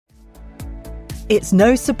It's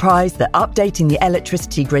no surprise that updating the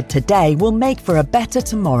electricity grid today will make for a better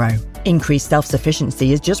tomorrow. Increased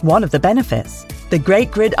self-sufficiency is just one of the benefits. The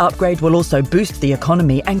Great Grid Upgrade will also boost the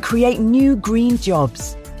economy and create new green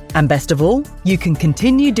jobs. And best of all, you can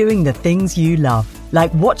continue doing the things you love,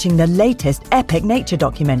 like watching the latest epic nature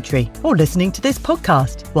documentary or listening to this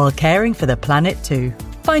podcast while caring for the planet too.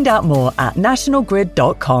 Find out more at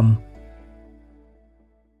nationalgrid.com.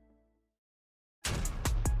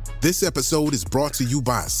 This episode is brought to you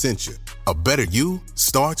by Essentia. A better you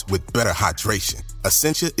starts with better hydration.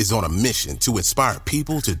 Essentia is on a mission to inspire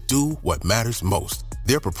people to do what matters most.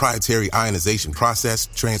 Their proprietary ionization process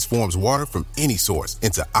transforms water from any source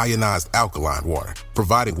into ionized alkaline water,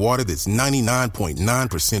 providing water that's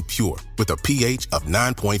 99.9% pure with a pH of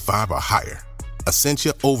 9.5 or higher.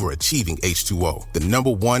 Essentia overachieving H2O, the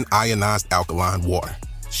 #1 ionized alkaline water.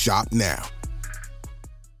 Shop now.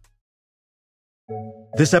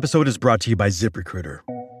 This episode is brought to you by ZipRecruiter.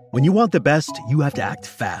 When you want the best, you have to act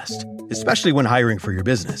fast, especially when hiring for your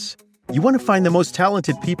business. You want to find the most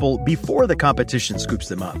talented people before the competition scoops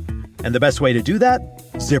them up. And the best way to do that?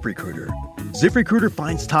 ZipRecruiter. ZipRecruiter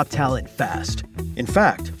finds top talent fast. In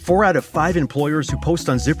fact, 4 out of 5 employers who post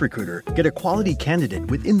on ZipRecruiter get a quality candidate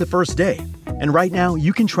within the first day. And right now,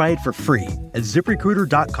 you can try it for free at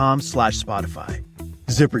ZipRecruiter.com/Spotify.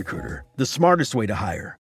 ZipRecruiter, the smartest way to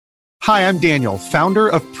hire. Hi, I'm Daniel, founder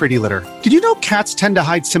of Pretty Litter. Did you know cats tend to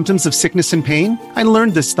hide symptoms of sickness and pain? I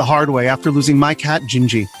learned this the hard way after losing my cat,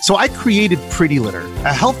 Gingy. So I created Pretty Litter,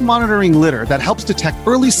 a health monitoring litter that helps detect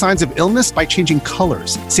early signs of illness by changing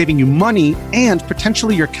colors, saving you money and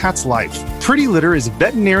potentially your cat's life. Pretty Litter is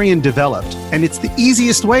veterinarian developed, and it's the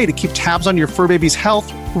easiest way to keep tabs on your fur baby's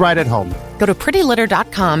health right at home. Go to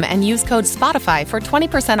prettylitter.com and use code SPOTIFY for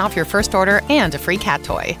 20% off your first order and a free cat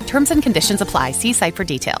toy. Terms and conditions apply. See site for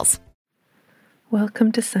details.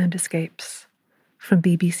 Welcome to Sound Escapes from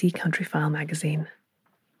BBC Countryfile magazine.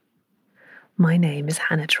 My name is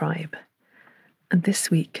Hannah Tribe, and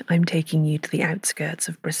this week I'm taking you to the outskirts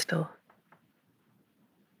of Bristol.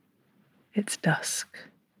 It's dusk,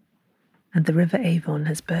 and the River Avon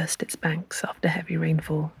has burst its banks after heavy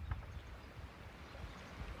rainfall.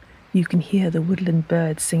 You can hear the woodland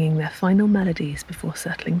birds singing their final melodies before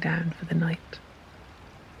settling down for the night.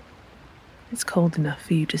 It's cold enough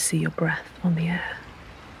for you to see your breath on the air.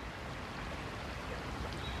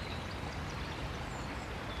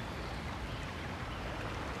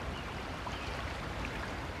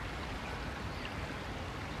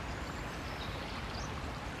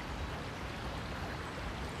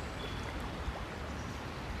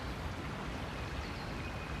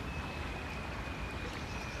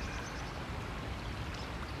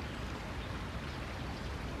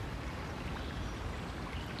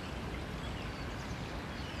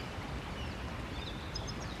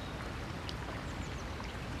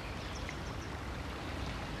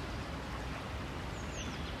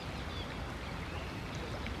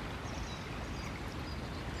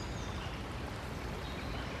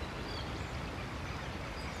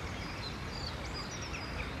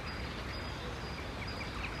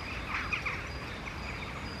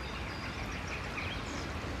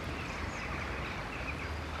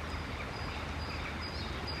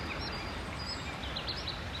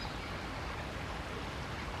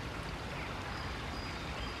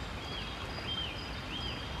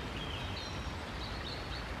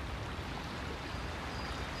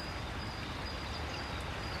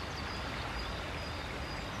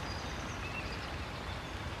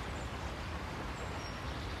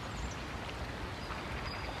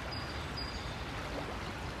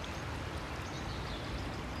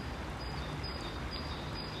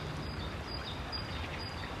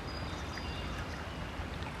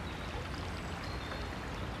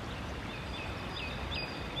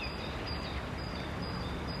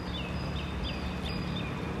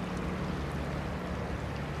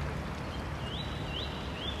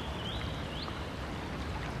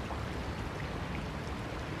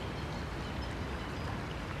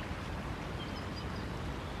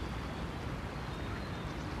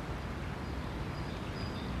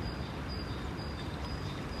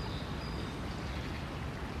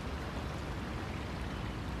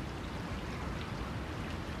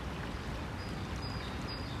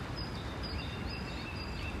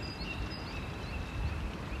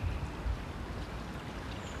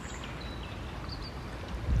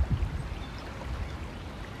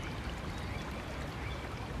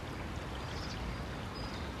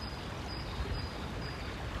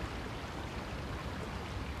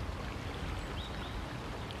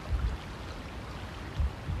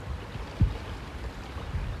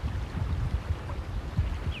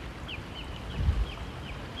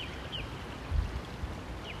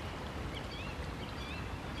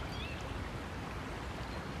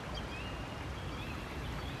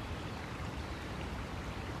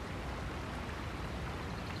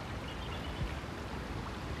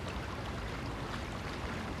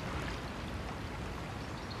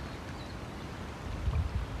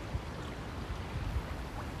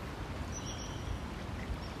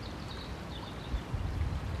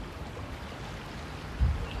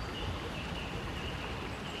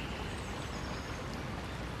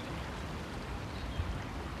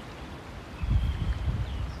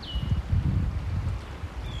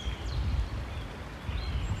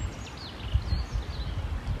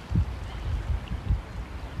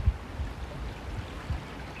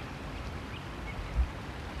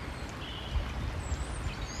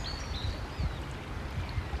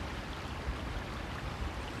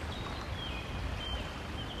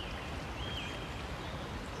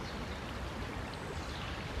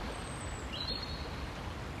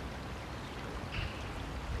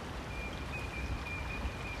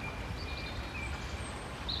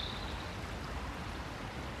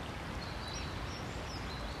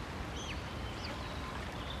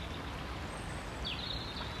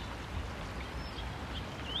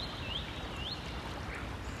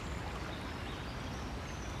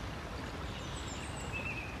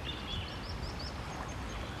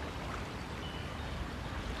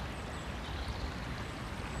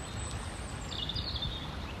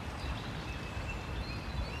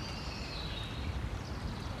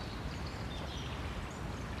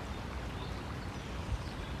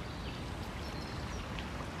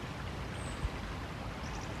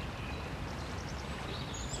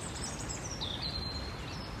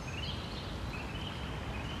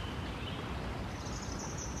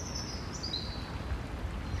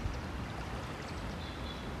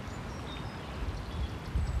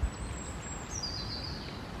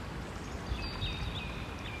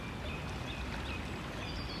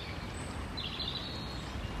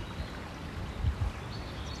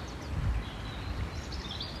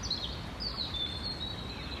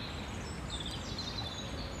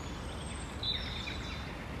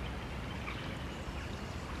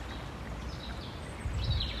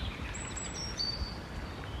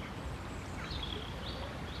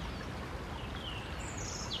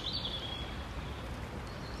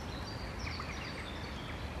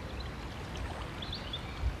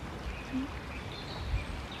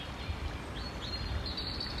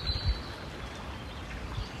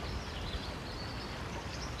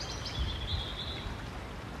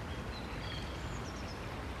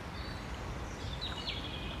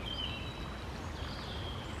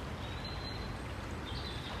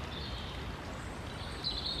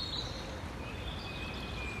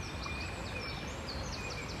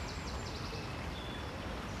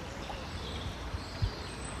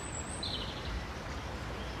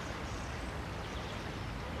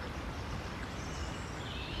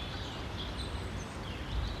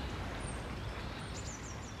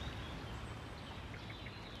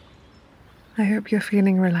 I hope you're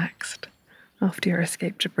feeling relaxed after your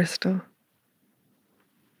escape to Bristol.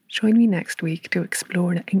 Join me next week to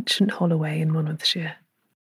explore an ancient holloway in Monmouthshire